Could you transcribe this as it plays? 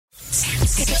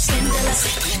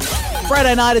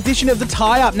Friday night edition of The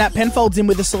Tie-Up. Nat Penfold's in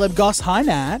with the celeb goss. Hi,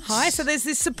 Nat. Hi, so there's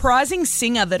this surprising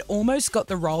singer that almost got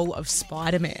the role of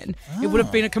Spider-Man. It would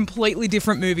have been a completely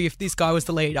different movie if this guy was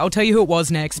the lead. I'll tell you who it was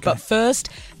next. Okay. But first,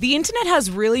 the internet has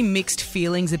really mixed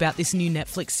feelings about this new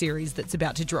Netflix series that's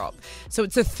about to drop. So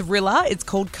it's a thriller. It's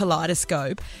called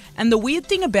Kaleidoscope. And the weird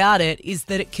thing about it is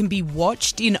that it can be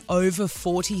watched in over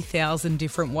 40,000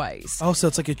 different ways. Oh, so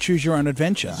it's like a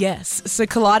choose-your-own-adventure. Yes. So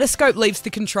Kaleidoscope leaves the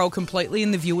control completely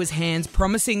in the viewer's hands,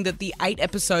 promising that the 8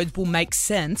 episodes will make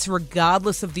sense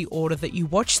regardless of the order that you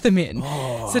watch them in.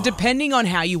 So depending on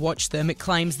how you watch them, it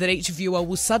claims that each viewer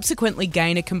will subsequently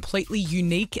gain a completely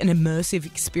unique and immersive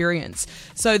experience.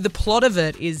 So the plot of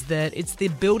it is that it's the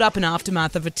build-up and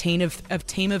aftermath of a team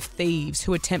of thieves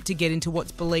who attempt to get into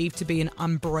what's believed to be an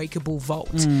unbreakable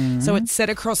vault. So it's set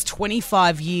across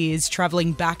 25 years,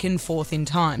 travelling back and forth in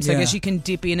time. So I guess you can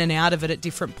dip in and out of it at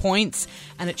different points,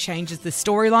 and it changes the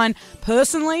storyline.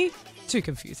 Personally, too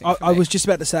confusing. I was just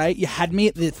about to say, you had me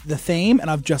at the theme, and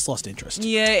I've just lost interest.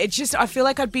 Yeah, I feel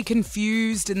like I'd be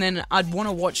confused, and then I'd want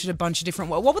to watch it a bunch of different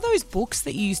ways. What were those books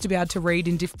that you used to be able to read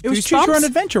in different? It was Choose Your Own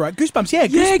Adventure, right? Goosebumps, yeah,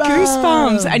 Goosebumps. Yeah,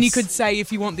 Goosebumps. And you could say,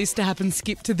 if you want this to happen,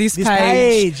 skip to this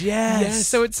page. Yes. Yeah,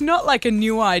 so it's not like a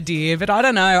new idea, but I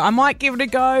don't know. I might give it a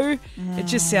go. It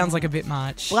just sounds like a bit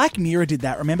much. Black Mirror did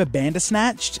that. Remember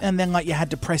Bandersnatched? And then you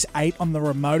had to press 8 on the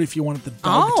remote if you wanted the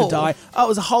dog to die. Oh, it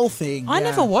was a whole thing. I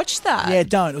never watched that. Yeah,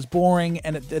 don't. It was boring,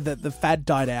 and the fad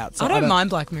died out. So I don't mind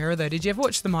Black Mirror, though. Did you ever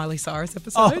watch the Miley Cyrus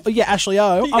episode? Oh, yeah, Ashley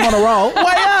O. I'm on a roll.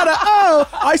 Way out of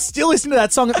I still listen to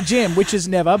that song at the gym, which is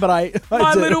never, but I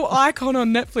My do. little icon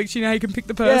on Netflix, you know how you can pick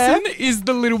the person, is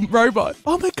the little robot.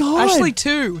 Oh, my God. Ashley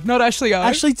 2, not Ashley O.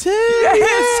 Ashley 2?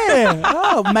 Yes. Yeah.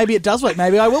 Oh, maybe it does work.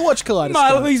 Maybe I will watch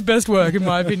Kaleidoscope. Miley's best work, in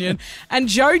my opinion. And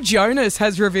Joe Jonas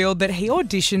has revealed that he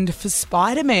auditioned for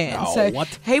Spider-Man. Oh, so what?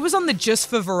 He was on the Just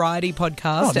for Variety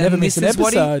podcast. Never miss an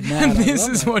episode. And this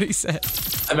is what he said.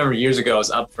 I remember years ago I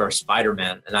was up for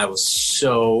Spider-Man, and I was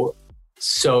so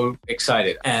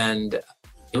excited. And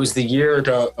it was the year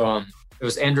that it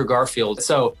was Andrew Garfield.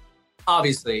 So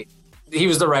obviously he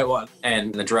was the right one.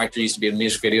 And the director used to be a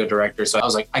music video director. So I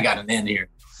was like, I got an in here.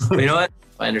 But you know what?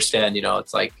 I understand,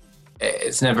 it's like,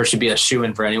 it's never should be a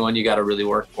shoo-in for anyone. You got to really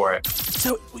work for it.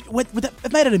 So would that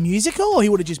have made it a musical, or he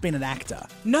would have just been an actor?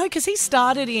 No, because he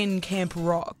started in Camp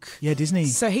Rock. Yeah, Disney.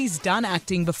 So he's done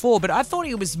acting before, but I thought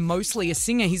he was mostly a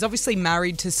singer. He's obviously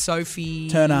married to Sophie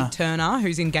Turner,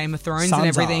 who's in Game of Thrones and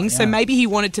everything. So maybe he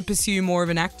wanted to pursue more of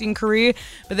an acting career,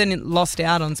 but then it lost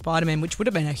out on Spider-Man, which would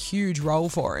have been a huge role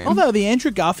for him. Although the Andrew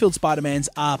Garfield Spider-Mans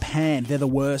are panned. They're the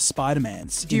worst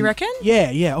Spider-Mans. Do you reckon?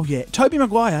 Yeah. Oh, yeah. Tobey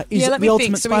Maguire is the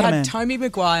ultimate Spider-Man. So we had Tobey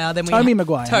Maguire,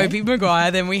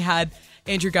 then we had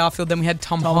Andrew Garfield, then we had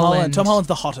Tom Holland. Tom Holland's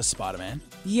the hottest Spider-Man.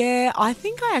 Yeah, I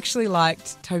think I actually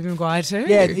liked Tobey Maguire too.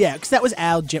 Yeah, because that was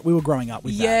we were growing up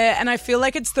with that. Yeah, and I feel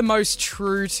like it's the most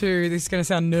true to, this is going to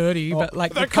sound nerdy, but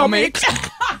like the comics.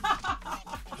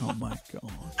 Oh my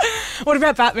God. What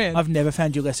about Batman? I've never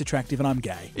found you less attractive, and I'm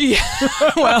gay. Yeah,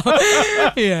 well,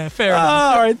 yeah, fair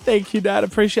enough. All right, thank you, Dad.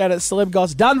 Appreciate it. Celeb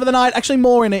Goss done for the night. Actually,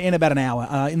 more in about an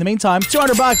hour. In the meantime,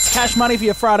 $200 cash money for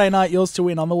your Friday night. Yours to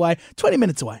win on the way. 20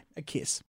 minutes away. A kiss.